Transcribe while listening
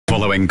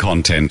Following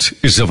content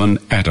is of an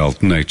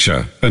adult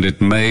nature, and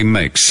it may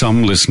make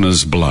some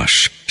listeners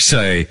blush,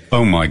 say,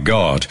 "Oh my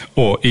God,"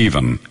 or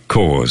even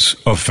cause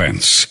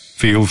offense.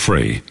 Feel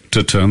free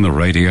to turn the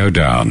radio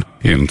down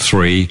in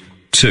 3,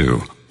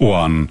 2,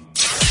 1.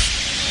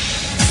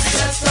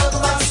 Let's talk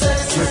about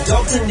sex with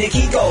Dr.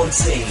 Nikki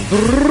Goldstein.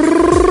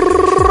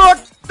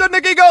 Dr.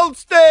 Nikki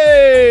Goldstein!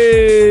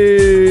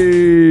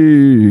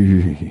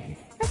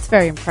 That's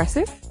very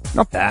impressive.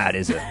 Not bad,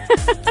 is it?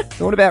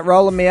 Thought about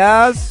rolling my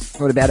R's,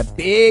 thought about a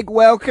big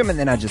welcome, and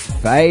then I just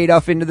fade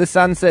off into the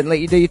sunset and let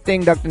you do your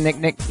thing, Dr.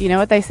 Nick. You know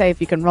what they say, if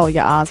you can roll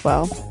your R's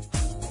well?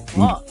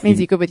 What? Means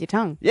you're good with your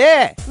tongue.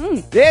 Yeah.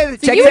 Yeah, So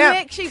checks you out.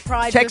 actually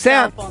pride Checks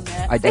yourself out. on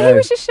that. I So do. he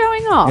was just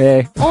showing off.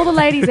 Yeah. All the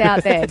ladies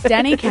out there,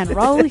 Danny can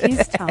roll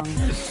his tongue.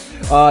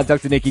 Oh,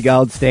 Dr. Nikki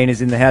Goldstein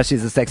is in the house.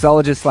 She's a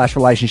sexologist /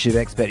 relationship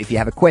expert. If you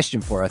have a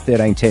question for her,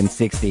 13 10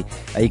 60,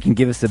 you can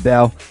give us a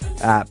bell.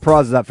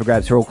 Prizes up for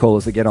grabs for all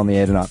callers that get on the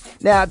air tonight.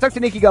 Now, Dr.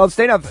 Nikki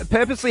Goldstein, I've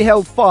purposely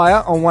held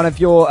fire on one of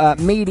your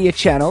media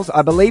channels.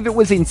 I believe it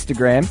was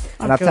Instagram,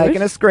 and I've good.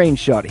 taken a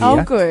screenshot here.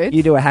 Oh, good.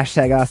 You do a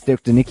hashtag Ask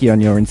Dr. Nikki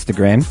on your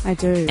Instagram. I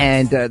do.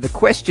 And the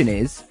question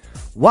is,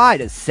 why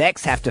does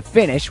sex have to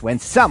finish when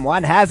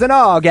someone has an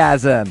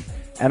orgasm?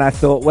 And I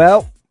thought,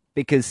 well,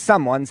 because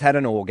someone's had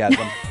an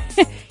orgasm.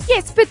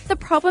 Yes, but the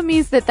problem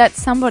is that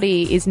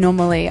somebody is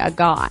normally a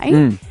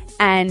guy.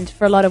 And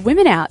for a lot of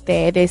women out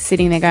there, they're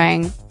sitting there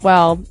going,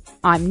 well,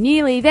 I'm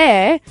nearly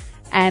there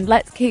and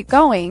let's keep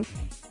going.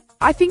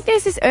 I think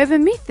there's this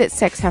urban myth that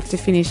sex have to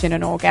finish in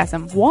an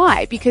orgasm.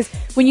 Why? Because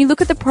when you look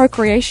at the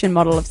procreation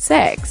model of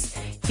sex,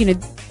 you know,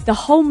 the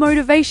whole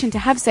motivation to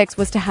have sex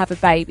was to have a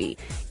baby.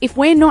 If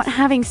we're not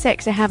having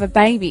sex to have a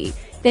baby,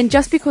 then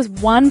just because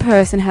one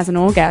person has an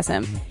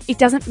orgasm, it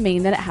doesn't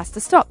mean that it has to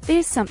stop.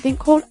 There's something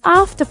called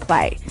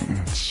afterplay,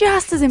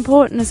 just as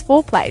important as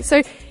foreplay.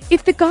 So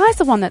if the guy's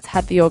the one that's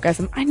had the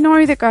orgasm, I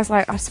know that guy's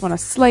like, I just want to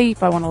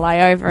sleep, I want to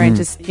lay over and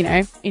just, you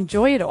know,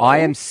 enjoy it all. I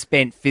am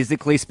spent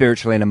physically,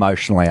 spiritually, and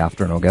emotionally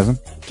after an orgasm.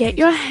 Get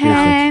your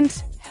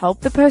hand,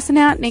 help the person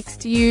out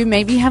next to you,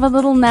 maybe have a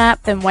little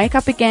nap, then wake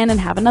up again and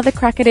have another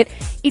crack at it.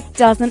 It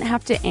doesn't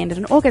have to end at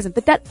an orgasm.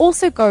 But that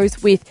also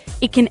goes with,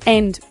 it can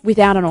end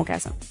without an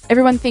orgasm.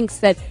 Everyone thinks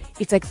that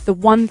it's like the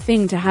one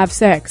thing to have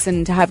sex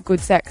and to have good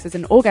sex is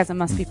an orgasm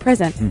must be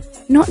present.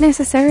 Not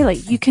necessarily.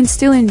 You can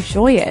still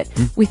enjoy it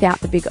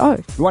without the big O.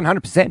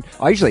 100%.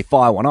 I usually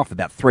fire one off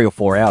about 3 or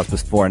 4 hours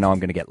before I know I'm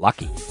going to get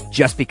lucky,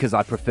 just because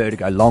I prefer to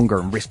go longer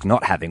and risk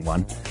not having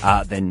one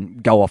than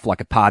go off like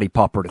a party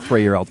popper at a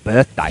 3-year-old's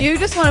birthday. You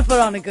just want to put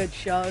on a good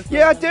show.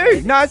 Yeah, I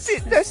do. No,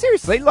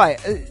 seriously,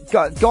 like,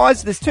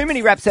 guys, there's too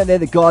many raps out there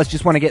that guys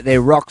just want to get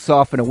their rocks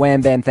off and a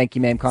wham bam, thank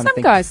you ma'am kind of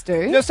thing. Some guys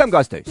do. No, some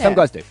guys do. Yeah. Some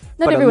guys do.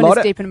 Not But everyone a is lot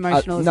of- deep and emotional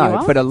as you no,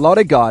 are. but a lot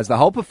of guys, the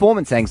whole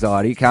performance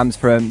anxiety comes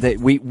from that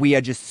we are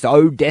just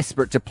so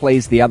desperate to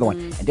please the other one.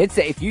 And that's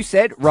it. If you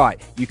said,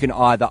 right, you can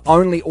either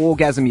only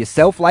orgasm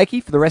yourself,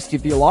 Lakey, for the rest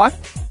of your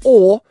life,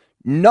 or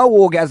no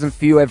orgasm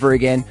for you ever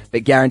again,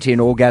 but guarantee an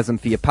orgasm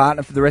for your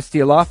partner for the rest of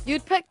your life,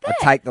 You'd pick that.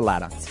 I'd take the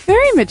latter. It's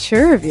very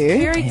mature of you.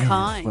 Very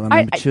kind. Well,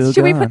 I'm a mature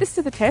Should we guy. put this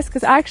to the test?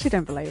 Because I actually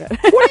don't believe it.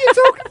 What are you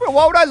talking about?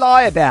 Why would I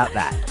lie about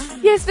that?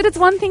 Yes, but it's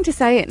one thing to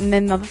say it and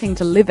then another thing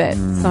to live it.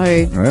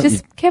 So Well,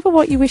 just careful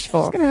what you wish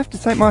for. I'm going to have to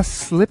take my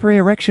slippery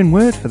erection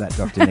word for that,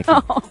 Dr. Nikki.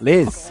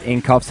 Liz,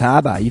 in Coffs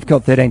Harbour, you've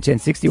called 13 10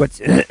 60.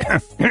 What's...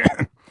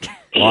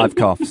 Live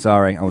cough,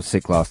 sorry. I was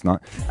sick last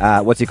night.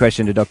 What's your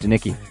question to Dr.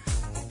 Nikki?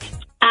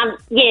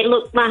 Yeah,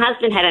 look, my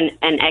husband had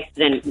an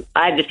accident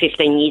over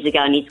 15 years ago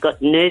and he's got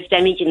nerve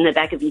damage in the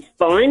back of his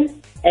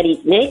spine at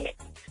his neck.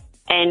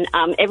 And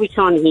every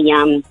time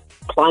he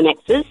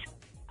climaxes,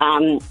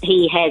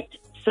 he has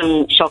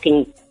some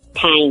shocking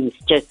pains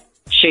just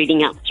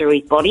shooting up through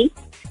his body.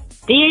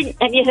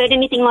 Have you heard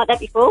anything like that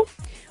before?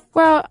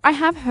 Well, I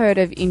have heard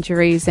of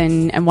injuries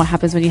and what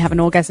happens when you have an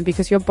orgasm,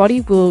 because your body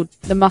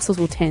the muscles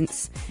will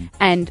tense,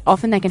 and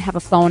often they can have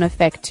a flow-on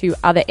effect to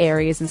other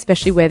areas, and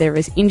especially where there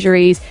is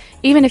injuries,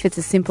 even if it's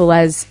as simple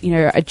as, you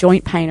know, a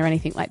joint pain or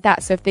anything like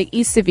that. So if there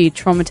is severe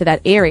trauma to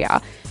that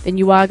area, then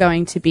you are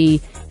going to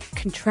be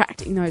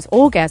contracting those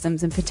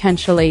orgasms and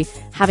potentially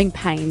having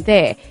pain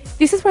there.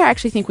 This is where I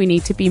actually think we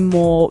need to be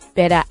more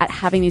better at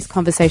having these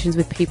conversations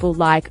with people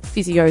like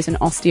physios and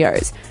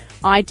osteos.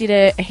 I did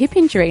a hip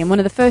injury, and one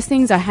of the first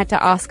things I had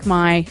to ask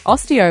my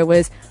osteo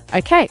was,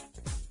 okay,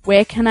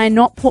 where can I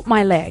not put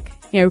my leg?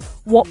 You know,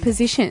 what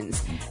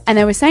positions? And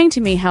they were saying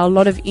to me how a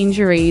lot of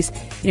injuries,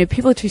 you know,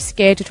 people are too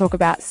scared to talk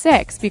about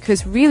sex,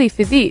 because really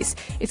for this,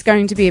 it's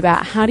going to be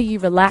about how do you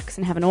relax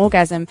and have an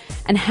orgasm,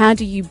 and how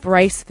do you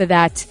brace for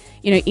that,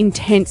 you know,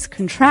 intense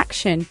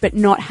contraction, but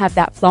not have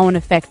that flow-on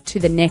effect to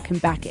the neck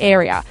and back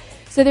area.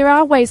 So there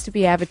are ways to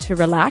be able to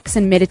relax,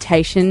 and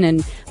meditation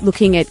and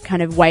looking at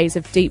kind of ways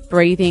of deep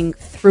breathing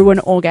through an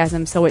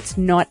orgasm so it's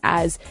not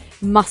as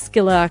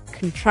muscular,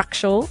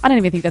 contractual. I don't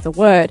even think that's a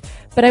word.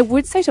 But I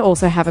would say to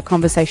also have a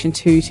conversation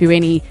to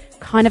any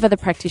kind of other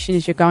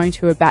practitioners you're going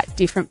to about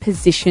different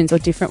positions or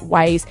different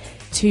ways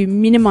to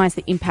minimise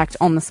the impact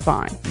on the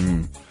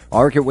spine.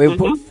 I reckon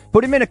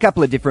Put him in a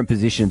couple of different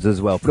positions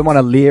as well. Put him on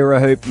a lyra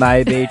hoop,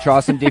 maybe. Try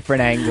some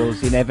different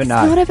angles. You never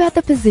know. It's not about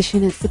the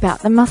position, it's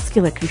about the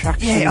muscular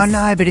contraction. Yeah, I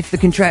know, but if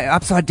the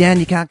upside down,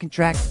 you can't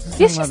contract.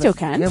 Yes, you still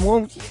can. Yeah, well,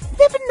 you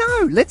never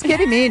know. Let's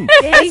get him in.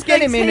 Let's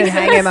get him in and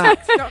hang him up.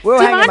 We'll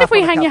Do you hang him mind up if we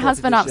on a hang your couple of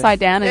husband positions. upside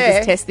down and Yeah.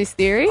 just test this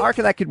theory? I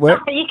reckon that could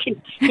work.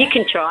 You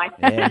can try.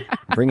 Yeah.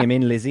 Bring him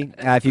in, Lizzie.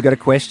 If you've got a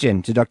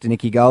question to Dr.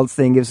 Nikki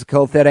Goldstein, give us a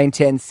call, 13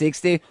 10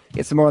 60.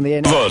 Get some more on the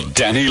end. The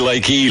Danny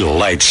Lakey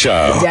Late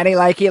Show. Danny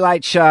Lakey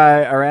Late Show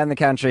around the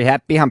country.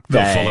 Happy hump The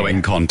day.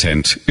 following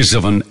content is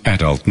of an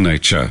adult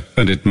nature,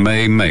 and it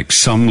may make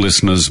some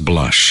listeners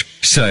blush,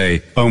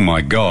 say, oh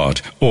my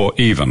God, or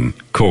even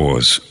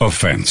cause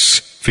offence.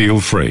 Feel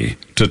free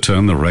to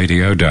turn the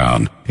radio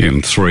down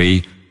in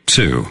 3,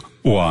 2,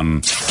 1.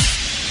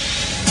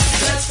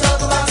 Let's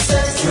talk about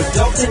sex with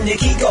Dr.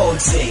 Nikki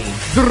Goldstein.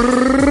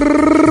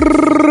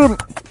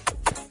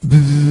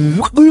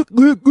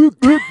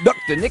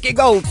 Dr. Nikki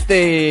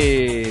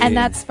Goldstein. And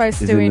that's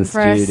supposed is to in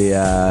impress. the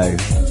studio.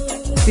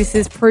 This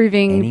is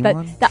proving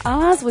Anyone? that the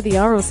R's were the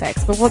oral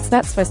sex, but what's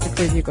that supposed to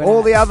prove you're good All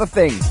at? the other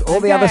things, all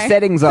the other Okay.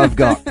 settings I've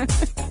got.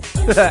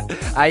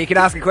 You can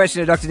ask a question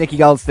to Dr. Nikki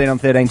Goldstein on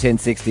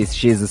 131060.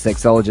 She is a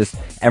sexologist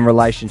and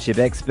relationship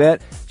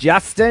expert.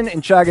 Justin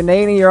in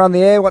Truganini, you're on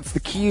the air. What's the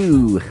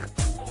cue?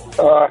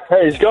 How's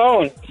it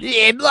going?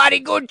 Yeah, bloody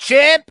good,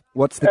 champ.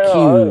 What's the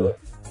Hello.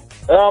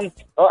 cue?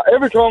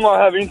 Every time I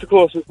have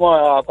intercourse with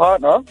my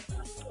partner,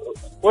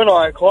 when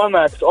I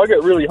climax, I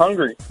get really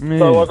hungry. So,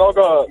 like, I'll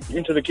go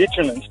into the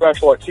kitchen and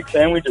smash, like, 6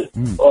 sandwiches.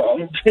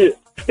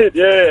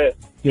 Yeah.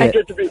 Yeah. I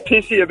get a bit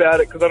pissy about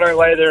it because I don't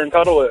lay there and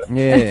cuddle her.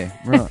 Yeah,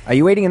 right. Are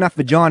you eating enough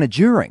vagina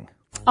during?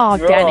 Oh,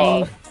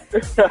 Danny.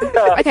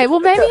 Okay,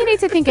 well, maybe you need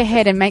to think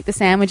ahead and make the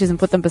sandwiches and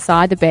put them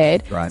beside the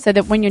bed Right. so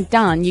that when you're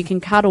done, you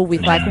can cuddle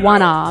with like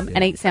one arm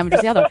and eat sandwiches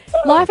with the other.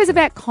 Life is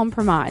about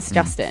compromise,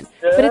 Justin.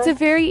 But it's a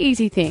very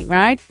easy thing,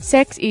 right?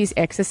 Sex is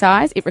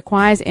exercise. It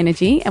requires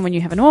energy. And when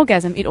you have an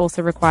orgasm, it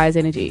also requires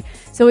energy.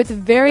 So it's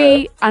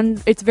very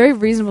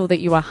reasonable that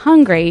you are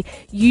hungry.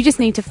 You just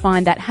need to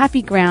find that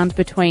happy ground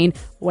between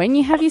when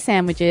you have your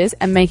sandwiches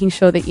and making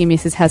sure that your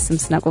missus has some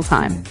snuggle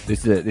time.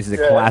 This is a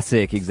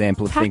classic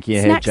example of Pack thinking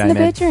ahead, snacks in the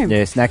J-Man. bedroom.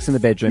 Yeah, snacks in the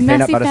bedroom.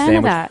 Massive Peanut butter fan of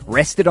sandwich. that.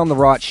 Rest it on the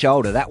right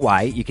shoulder. That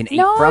way you can eat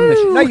No. from the...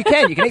 No, you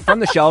can. You can eat from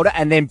the shoulder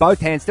and then both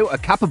hands still. A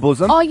cup of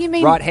bosom. Oh, you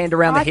mean right hand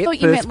around the I hip thought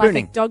you for meant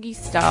spooning. like a doggy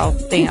style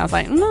thing. I was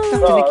like, no.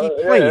 Dr. Nikki,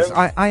 yeah. please,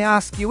 I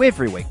ask you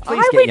every week. Please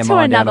I get went your to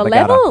mind out another of the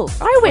gutter. level.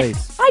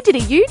 Please. I did a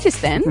you just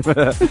then.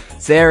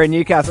 Sarah in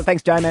Newcastle.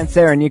 Thanks, J-Man.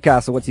 Sarah in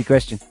Newcastle, what's your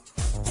question?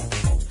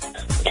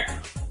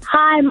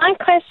 Hi, my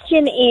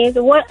question is,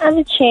 what are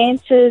the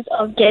chances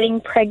of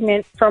getting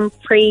pregnant from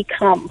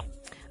pre-cum?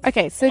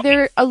 Okay, so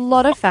there are a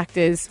lot of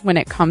factors when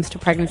it comes to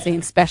pregnancy,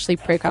 and especially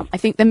pre-cum. I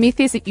think the myth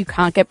is that you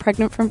can't get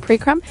pregnant from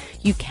pre-cum.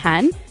 You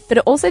can, but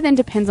it also then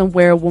depends on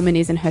where a woman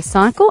is in her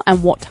cycle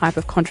and what type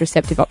of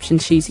contraceptive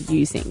options she's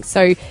using.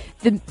 So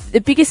the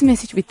biggest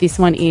message with this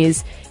one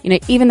is,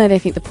 even though they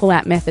think the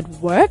pull-out method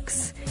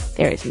works,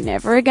 there is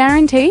never a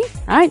guarantee,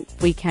 right?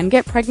 We can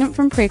get pregnant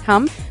from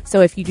pre-cum.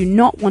 So if you do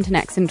not want an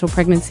accidental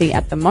pregnancy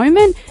at the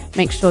moment,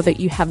 make sure that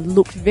you have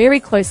looked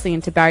very closely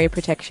into barrier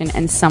protection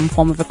and some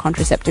form of a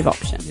contraceptive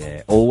option.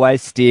 Yeah,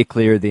 always steer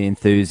clear of the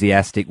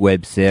enthusiastic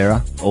web,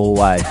 Sarah.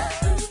 Always.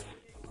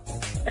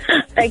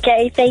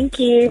 Okay, thank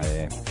you.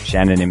 Yeah.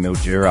 Shannon in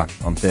Mildura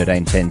on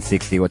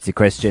 131060. What's your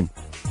question?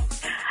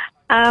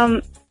 How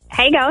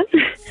you going?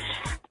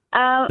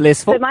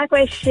 Blissful. So my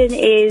question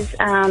is,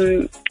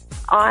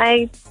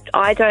 I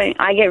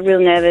get real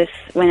nervous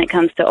when it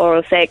comes to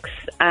oral sex.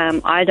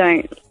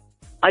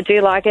 I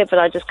do like it, but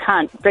I just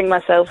can't bring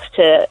myself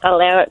to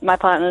allow my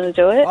partner to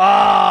do it.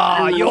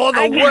 Oh, you're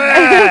the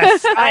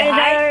worst. I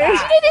know. Do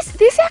you know,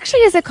 this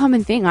actually is a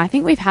common thing. I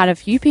think we've had a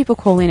few people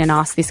call in and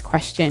ask this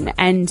question,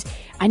 and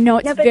I know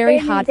it's No, but very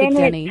then- hard for then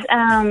Danny.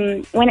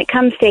 it's, when it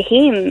comes to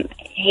him,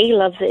 he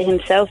loves it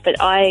himself, but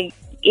I'm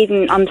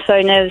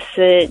so nervous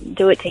to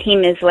do it to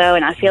him as well,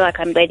 and I feel like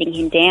I'm letting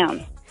him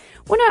down.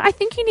 Well, no, I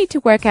think you need to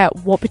work out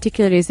what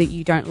particular it is that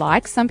you don't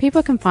like. Some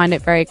people can find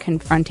it very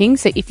confronting.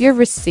 So if you're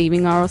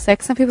receiving oral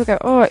sex, some people go,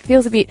 oh, it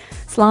feels a bit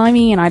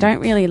slimy and I don't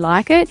really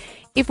like it.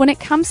 When it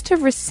comes to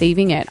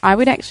receiving it, I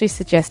would actually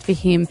suggest for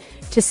him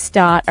to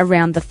start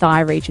around the thigh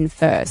region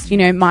first.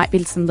 It might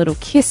be some little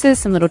kisses,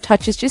 some little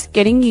touches, just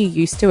getting you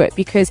used to it,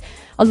 because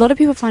a lot of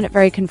people find it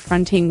very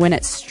confronting when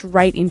it's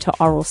straight into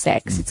oral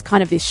sex. It's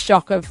kind of this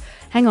shock of,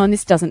 hang on,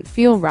 this doesn't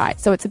feel right.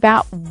 So it's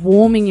about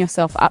warming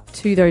yourself up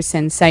to those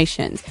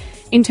sensations.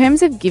 In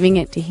terms of giving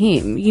it to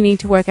him, you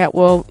need to work out,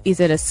 well, is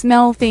it a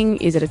smell thing?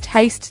 Is it a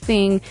taste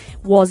thing?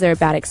 Was there a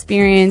bad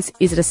experience?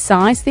 Is it a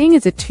size thing?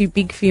 Is it too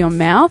big for your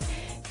mouth?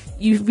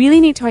 You really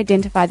need to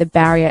identify the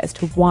barrier as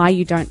to why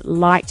you don't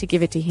like to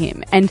give it to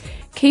him. And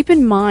keep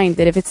in mind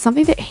that if it's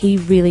something that he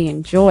really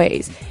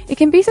enjoys, it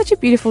can be such a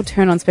beautiful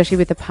turn on, especially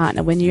with a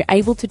partner, when you're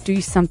able to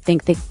do something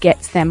that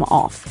gets them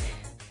off.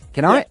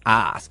 Can I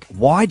ask,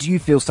 why do you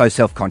feel so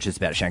self-conscious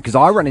about it, Sharon? Because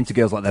I run into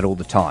girls like that all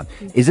the time.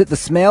 Is it the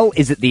smell?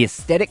 Is it the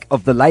aesthetic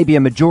of the labia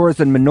majoras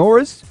and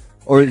minoras?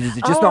 Or does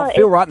it just not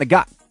feel right in the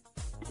gut?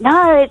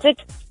 No,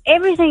 it's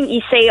everything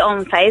you see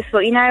on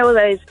Facebook. You know, all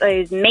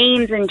those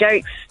memes and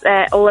jokes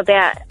all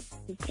about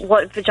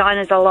what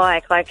vaginas are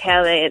like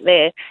how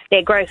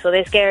they're gross or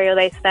they're scary or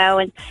they smell.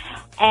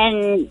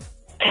 And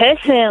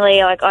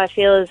personally, like, I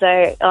feel as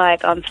though,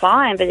 like, I'm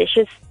fine, but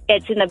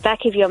it's in the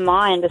back of your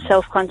mind, the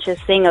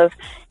self-conscious thing of,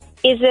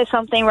 is there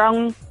something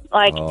wrong?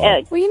 Like,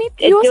 well, you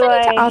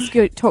also need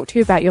to talk to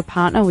you about your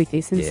partner with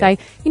this and say,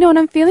 you know what,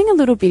 I'm feeling a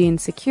little bit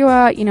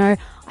insecure, you know,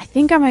 I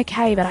think I'm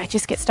okay, but I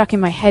just get stuck in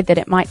my head that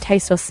it might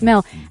taste or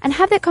smell, and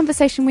have that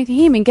conversation with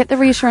him and get the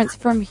reassurance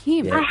from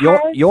him. Yeah.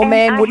 Your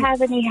man wouldn't.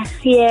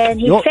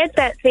 And he said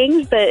that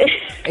thing,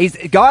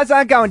 but guys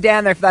aren't going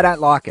down there if they don't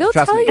like it. They'll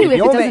Trust tell me. you if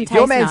it doesn't taste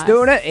your man's nice.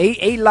 doing it,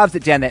 he loves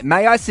it down there.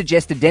 May I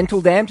suggest a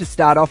dental dam to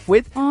start off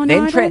with? Oh,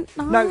 then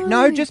no,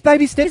 no, just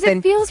baby steps. 'Cause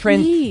it feels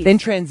weird. Then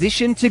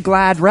transition to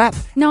Glad wrap.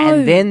 No.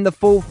 And then the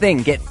full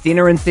thing. Get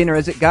thinner and thinner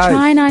as it goes.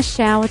 Try a nice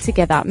shower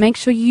together. Make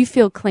sure you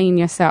feel clean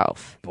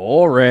yourself.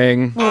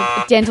 Boring.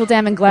 Well, dental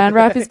dam and Glad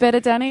wrap is better,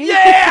 Danny.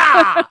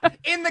 Yeah!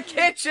 In the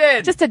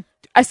kitchen! Just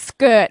a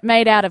skirt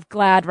made out of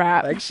Glad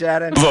wrap. Thanks,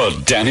 Shannon.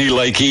 The Danny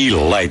Lakey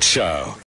Late Show.